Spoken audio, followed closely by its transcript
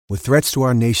With threats to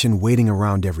our nation waiting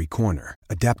around every corner,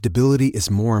 adaptability is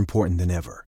more important than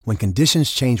ever. When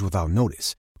conditions change without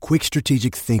notice, quick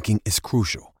strategic thinking is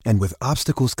crucial. And with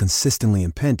obstacles consistently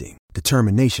impending,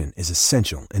 determination is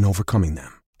essential in overcoming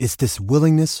them. It's this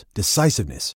willingness,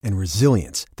 decisiveness, and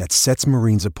resilience that sets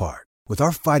Marines apart. With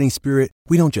our fighting spirit,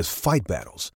 we don't just fight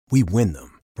battles, we win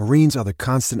them. Marines are the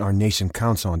constant our nation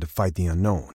counts on to fight the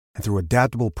unknown. And through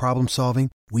adaptable problem solving,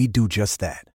 we do just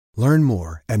that. Learn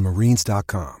more at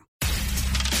marines.com.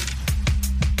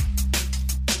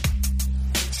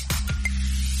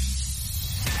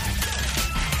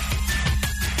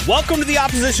 Welcome to the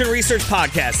Opposition Research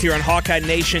Podcast here on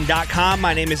HawkeyeNation.com.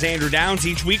 My name is Andrew Downs.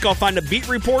 Each week I'll find a beat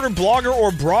reporter, blogger,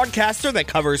 or broadcaster that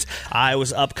covers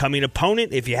Iowa's upcoming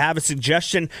opponent. If you have a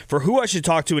suggestion for who I should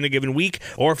talk to in a given week,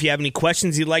 or if you have any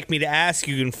questions you'd like me to ask,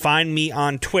 you can find me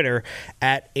on Twitter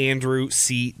at Andrew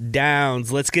C.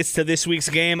 Downs. Let's get to this week's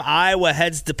game. Iowa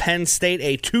heads to Penn State,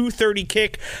 a 2:30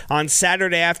 kick on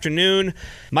Saturday afternoon.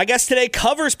 My guest today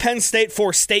covers Penn State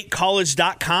for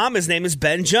StateCollege.com. His name is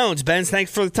Ben Jones. Ben,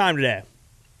 thanks for the time today.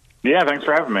 Yeah, thanks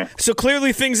for having me. So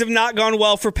clearly things have not gone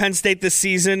well for Penn State this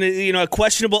season. You know, a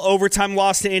questionable overtime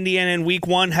loss to Indiana in week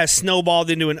one has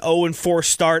snowballed into an 0-4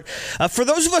 start. For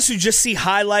those of us who just see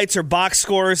highlights or box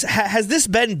scores, has this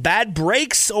been bad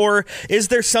breaks, or is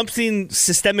there something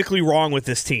systemically wrong with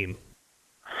this team?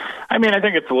 I mean, I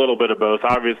think it's a little bit of both.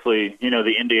 Obviously, you know,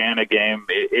 the Indiana game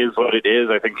is what it is.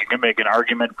 I think you can make an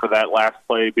argument for that last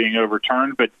play being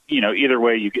overturned, but, you know, either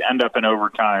way, you end up in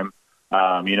overtime.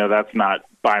 You know, that's not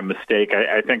by mistake.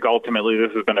 I think ultimately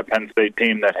this has been a Penn State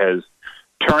team that has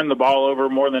turned the ball over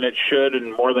more than it should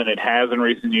and more than it has in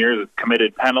recent years. It's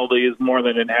committed penalties more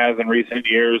than it has in recent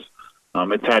years.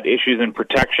 It's had issues in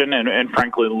protection and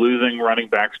frankly, losing running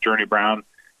backs Journey Brown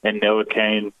and Noah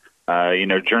Cain. You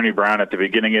know, Journey Brown at the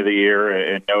beginning of the year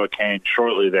and Noah Cain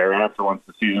shortly thereafter once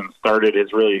the season started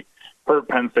has really hurt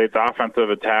Penn State's offensive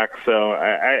attack. So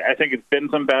I think it's been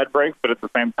some bad breaks, but at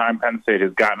the same time, Penn State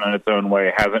has gotten in its own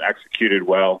way, hasn't executed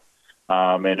well,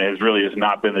 and has really just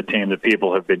not been the team that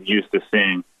people have been used to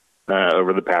seeing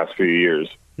over the past few years.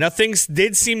 Now, things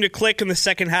did seem to click in the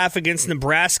second half against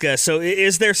Nebraska. So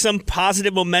is there some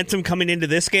positive momentum coming into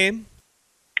this game?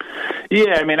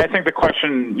 Yeah, I mean, I think the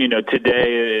question, you know,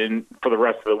 today and for the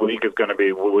rest of the week is going to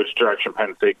be which direction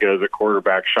Penn State goes at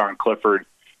quarterback. Sean Clifford,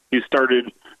 he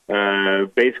started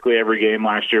basically every game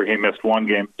last year. He missed one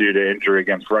game due to injury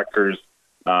against Rutgers.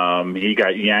 He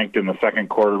got yanked in the second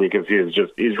quarter because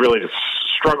he's really just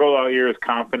struggled all year. His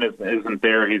confidence isn't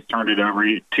there. He's turned it over.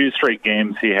 Two straight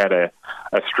games he had a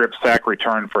strip sack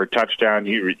return for a touchdown.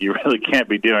 You really can't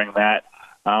be doing that.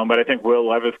 But I think Will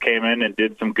Levis came in and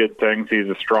did some good things. He's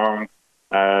a strong,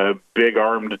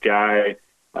 big-armed guy,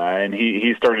 and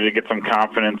he started to get some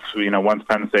confidence, you know, once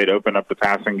Penn State opened up the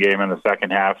passing game in the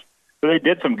second half. So they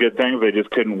did some good things. They just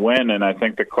couldn't win, and I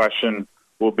think the question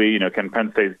will be, you know, can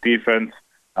Penn State's defense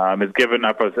has given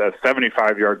up a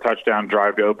 75-yard touchdown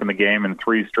drive to open the game in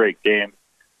 3 straight games,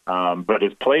 but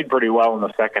has played pretty well in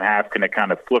the second half. Can it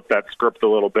kind of flip that script a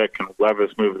little bit? Can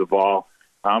Levis move the ball?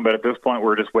 But at this point,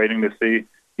 we're just waiting to see,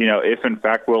 you know, if in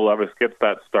fact Will Levis gets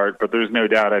that start. But there's no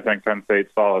doubt I think Penn State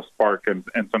saw a spark and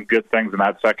some good things in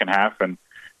that second half. And,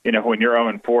 you know, when you're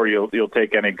 0-4, you'll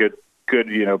take any good,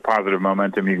 you know, positive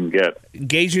momentum you can get.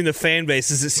 Gauging the fan base,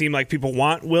 does it seem like people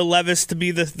want Will Levis to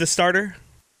be the starter?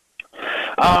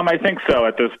 I think so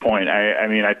at this point. I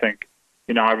mean, I think,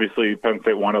 you know, obviously Penn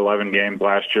State won 11 games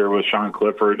last year with Sean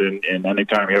Clifford, and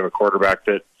anytime you have a quarterback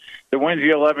that wins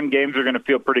you 11 games, you're going to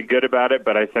feel pretty good about it.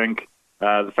 But I think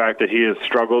the fact that he has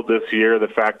struggled this year, the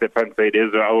fact that Penn State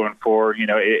is 0-4, you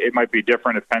know, it might be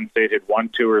different if Penn State had won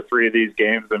 2 or 3 of these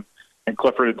games and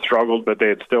Clifford had struggled, but they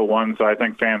had still won. So I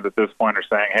think fans at this point are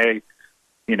saying, hey,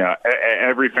 you know,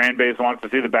 every fan base wants to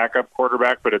see the backup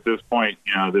quarterback, but at this point,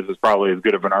 you know, this is probably as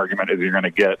good of an argument as you're going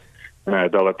to get.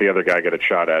 They'll let the other guy get a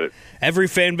shot at it. Every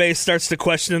fan base starts to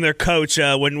question their coach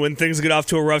when things get off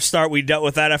to a rough start. We dealt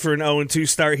with that after an 0-2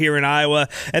 start here in Iowa,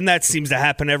 and that seems to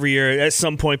happen every year. At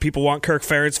some point, people want Kirk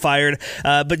Ferentz fired.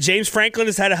 But James Franklin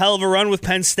has had a hell of a run with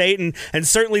Penn State and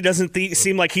certainly doesn't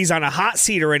seem like he's on a hot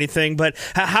seat or anything. But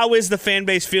how is the fan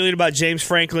base feeling about James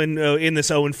Franklin in this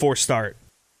 0-4 start?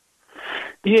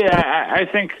 Yeah,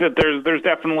 I think that there's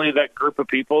definitely that group of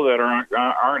people that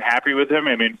aren't happy with him.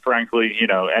 I mean, frankly, you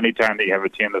know, anytime that you have a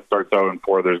team that starts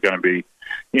 0-4, there's going to be,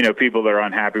 you know, people that are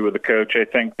unhappy with the coach. I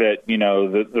think that, you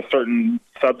know, the certain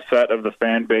subset of the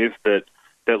fan base that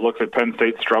looks at Penn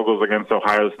State struggles against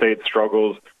Ohio State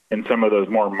struggles in some of those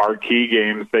more marquee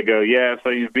games, they go, yeah, so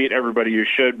you've beat everybody you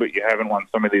should, but you haven't won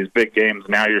some of these big games.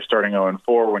 Now you're starting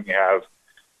 0-4 when you have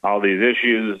all these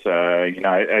issues. You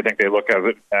know, I think they look at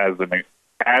it as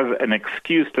as an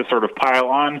excuse to sort of pile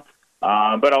on.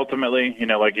 But ultimately,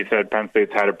 like you said, Penn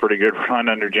State's had a pretty good run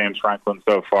under James Franklin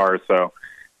so far. So,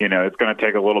 it's going to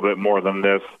take a little bit more than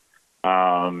this,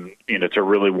 to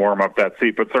really warm up that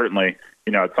seat. But certainly,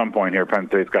 at some point here, Penn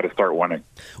State's got to start winning.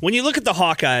 When you look at the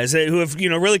Hawkeyes, who have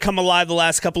really come alive the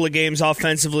last couple of games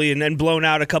offensively and blown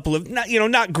out a couple of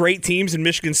not great teams in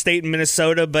Michigan State and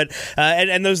Minnesota, but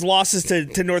and those losses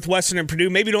to Northwestern and Purdue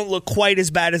maybe don't look quite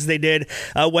as bad as they did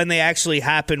when they actually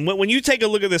happened. When you take a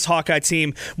look at this Hawkeye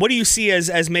team, what do you see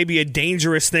as maybe a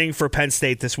dangerous thing for Penn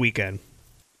State this weekend?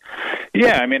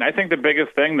 Yeah, I think the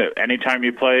biggest thing that anytime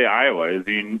you play Iowa is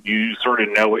you sort of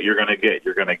know what you're going to get.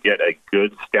 You're going to get a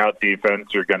good stout defense.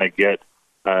 You're going to get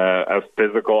a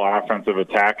physical offensive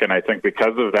attack. And I think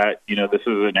because of that, this is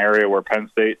an area where Penn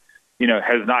State,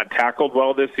 has not tackled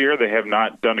well this year. They have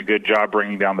not done a good job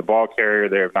bringing down the ball carrier.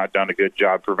 They have not done a good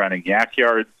job preventing yak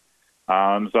yards. So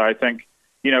I think,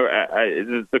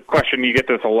 the question, you get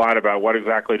this a lot about what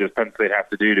exactly does Penn State have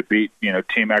to do to beat,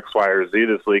 Team X, Y, or Z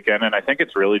this weekend. And I think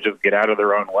it's really just get out of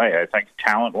their own way. I think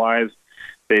talent-wise,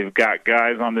 they've got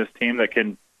guys on this team that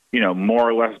can, more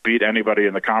or less beat anybody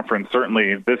in the conference.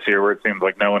 Certainly this year, where it seems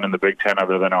like no one in the Big Ten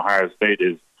other than Ohio State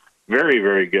is very,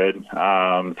 very good. So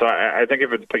I think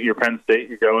if it's your Penn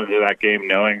State, you go into that game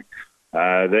knowing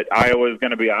that Iowa is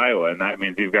going to be Iowa, and that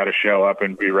means you've got to show up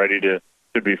and be ready to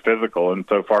be physical. And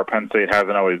so far, Penn State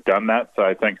hasn't always done that. So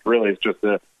I think really it's just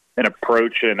an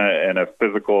approach and a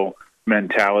physical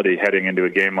mentality heading into a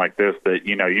game like this that,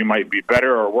 you might be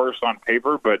better or worse on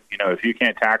paper, but, if you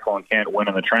can't tackle and can't win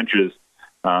in the trenches,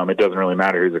 it doesn't really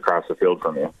matter who's across the field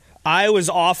from you. Iowa's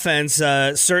offense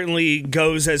certainly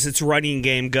goes as its running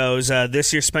game goes.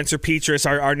 This year, Spencer Petras,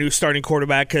 our new starting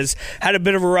quarterback, has had a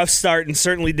bit of a rough start and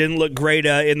certainly didn't look great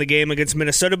in the game against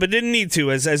Minnesota, but didn't need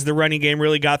to as the running game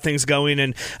really got things going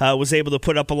and was able to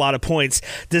put up a lot of points.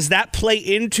 Does that play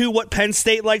into what Penn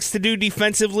State likes to do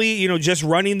defensively, just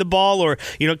running the ball? Or,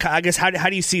 I guess, how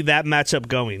do you see that matchup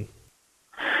going?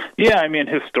 Yeah,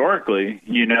 historically,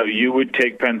 you would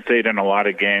take Penn State in a lot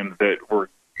of games that were,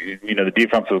 the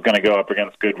defense was going to go up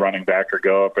against good running back or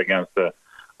go up against a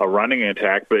running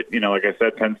attack. But, like I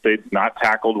said, Penn State's not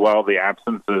tackled well. The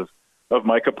absence of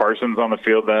Micah Parsons on the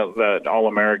field, that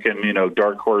All-American,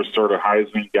 dark horse sort of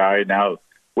Heisman guy now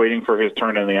waiting for his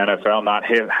turn in the NFL, not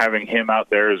having him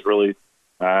out there is really,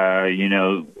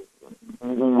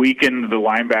 weakened the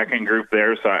linebacking group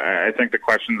there. So I think the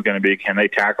question is going to be, can they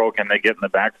tackle? Can they get in the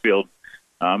backfield?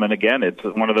 And again, it's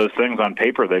one of those things on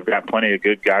paper. They've got plenty of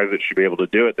good guys that should be able to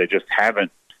do it. They just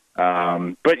haven't.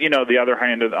 But, the other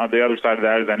hand, on the other side of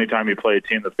that is anytime you play a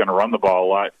team that's going to run the ball a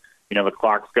lot, the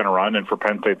clock's going to run. And for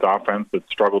Penn State's offense that's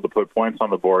struggled to put points on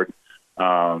the board, there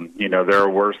are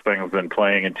worse things than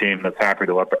playing a team that's happy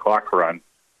to let the clock run.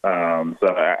 So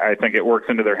I think it works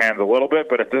into their hands a little bit.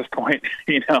 But at this point,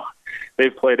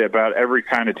 they've played about every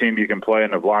kind of team you can play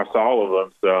and have lost all of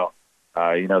them. So,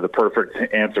 the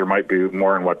perfect answer might be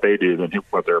more in what they do than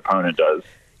what their opponent does.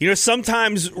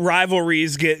 Sometimes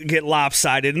rivalries get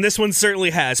lopsided, and this one certainly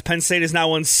has. Penn State has now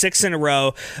won 6 in a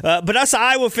row. But us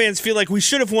Iowa fans feel like we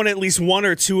should have won at least 1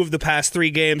 or 2 of the past 3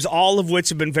 games, all of which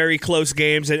have been very close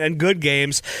games and good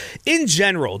games. In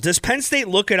general, does Penn State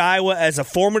look at Iowa as a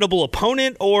formidable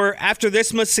opponent, or after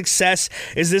this much success,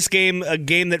 is this game a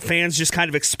game that fans just kind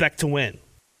of expect to win?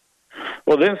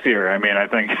 Well, this year, I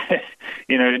think,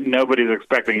 nobody's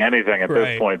expecting anything at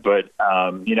this point. But,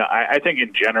 I think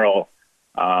in general,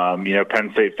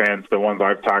 Penn State fans, the ones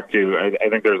I've talked to, I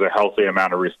think there's a healthy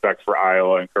amount of respect for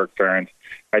Iowa and Kirk Ferentz.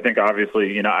 I think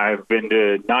obviously, I've been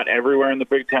to not everywhere in the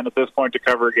Big Ten at this point to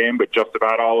cover a game, but just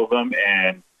about all of them.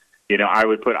 And, I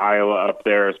would put Iowa up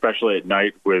there, especially at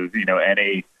night with,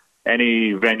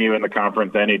 any venue in the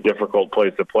conference, any difficult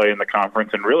place to play in the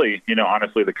conference, and really,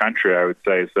 honestly, the country, I would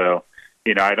say. So,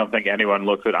 I don't think anyone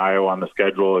looks at Iowa on the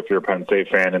schedule if you're a Penn State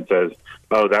fan and says,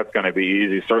 oh, that's going to be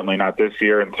easy. Certainly not this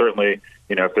year. And certainly,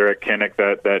 if they're at Kinnick,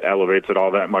 that elevates it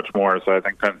all that much more. So I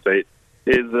think Penn State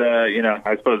is,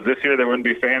 I suppose this year there wouldn't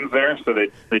be fans there, so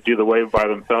they do the wave by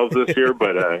themselves this year.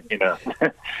 But, I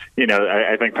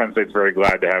think Penn State's very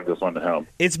glad to have this one at home.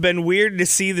 It's been weird to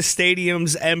see the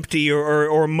stadiums empty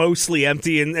or mostly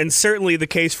empty, and certainly the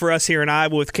case for us here in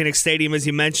Iowa with Kinnick Stadium, as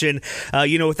you mentioned,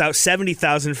 without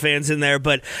 70,000 fans in there.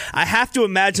 But I have to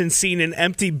imagine seeing an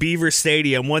empty Beaver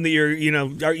Stadium, one that you're,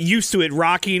 are used to it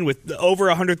rocking with over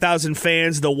 100,000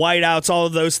 fans, the whiteouts, all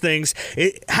of those things.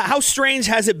 How strange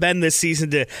has it been this season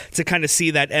to kind of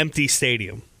see that empty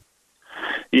stadium?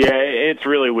 Yeah, it's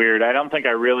really weird. I don't think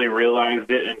I really realized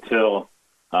it until,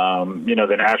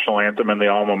 the national anthem and the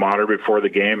alma mater before the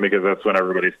game, because that's when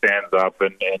everybody stands up.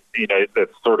 And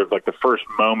that's sort of like the first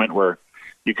moment where,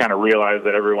 you kind of realize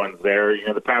that everyone's there. You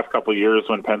know, the past couple of years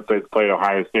when Penn State's played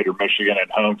Ohio State or Michigan at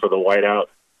home for the whiteout,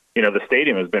 you know, the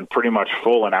stadium has been pretty much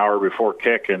full an hour before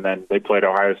kick, and then they played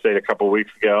Ohio State a couple of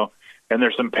weeks ago. And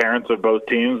there's some parents of both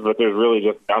teams, but there's really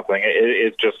just nothing.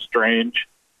 It's just strange.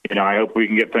 You know, I hope we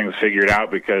can get things figured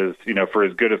out because, you know, for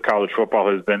as good as college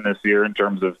football has been this year in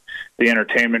terms of the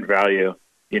entertainment value,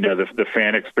 you know, the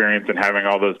fan experience and having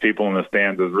all those people in the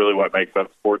stands is really what makes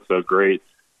that sport so great.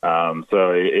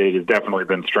 So it has definitely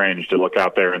been strange to look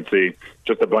out there and see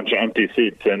just a bunch of empty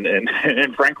seats.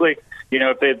 And frankly, you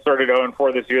know, if they had started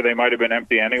 0-4 this year, they might have been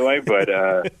empty anyway. But,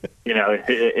 you know,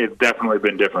 it's definitely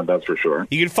been different, that's for sure.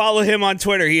 You can follow him on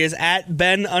Twitter. He is at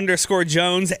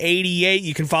Ben_Jones88.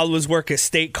 You can follow his work at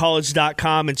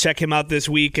statecollege.com and check him out this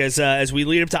week as we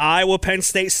lead up to Iowa, Penn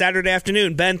State Saturday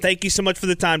afternoon. Ben, thank you so much for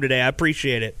the time today. I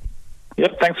appreciate it.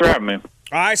 Yep, thanks for having me.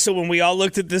 All right, so when we all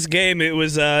looked at this game, it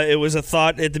was a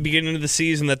thought at the beginning of the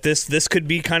season that this could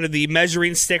be kind of the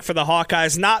measuring stick for the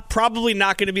Hawkeyes. Probably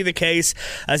not going to be the case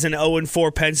as an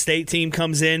 0-4 Penn State team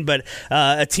comes in, but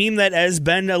a team that, as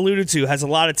Ben alluded to, has a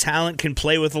lot of talent, can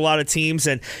play with a lot of teams,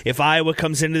 and if Iowa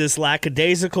comes into this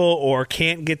lackadaisical or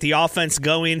can't get the offense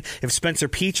going, if Spencer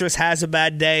Petras has a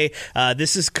bad day,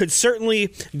 could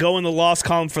certainly go in the loss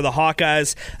column for the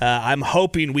Hawkeyes. I'm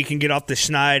hoping we can get off the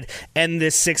schneid, end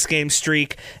this 6-game streak,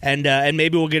 and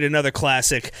maybe we'll get another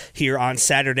classic here on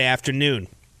Saturday afternoon.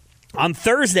 On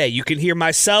Thursday, you can hear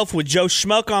myself with Joe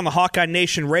Schmoke on the Hawkeye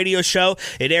Nation radio show.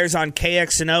 It airs on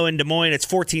KXNO in Des Moines. It's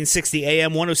 1460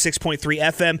 AM, 106.3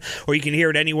 FM, or you can hear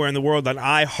it anywhere in the world on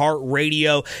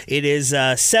iHeartRadio. It is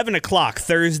 7 o'clock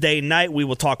Thursday night. We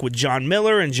will talk with John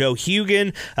Miller and Joe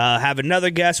Hugan, have another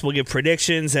guest. We'll give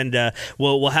predictions, and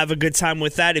we'll have a good time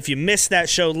with that. If you missed that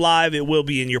show live, it will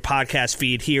be in your podcast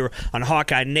feed here on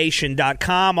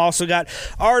HawkeyeNation.com. Also got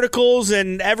articles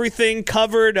and everything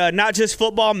covered, not just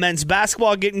football, men's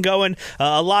basketball getting going.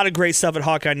 A lot of great stuff at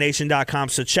HawkeyeNation.com,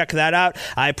 so check that out.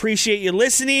 I appreciate you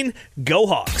listening. Go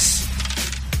Hawks.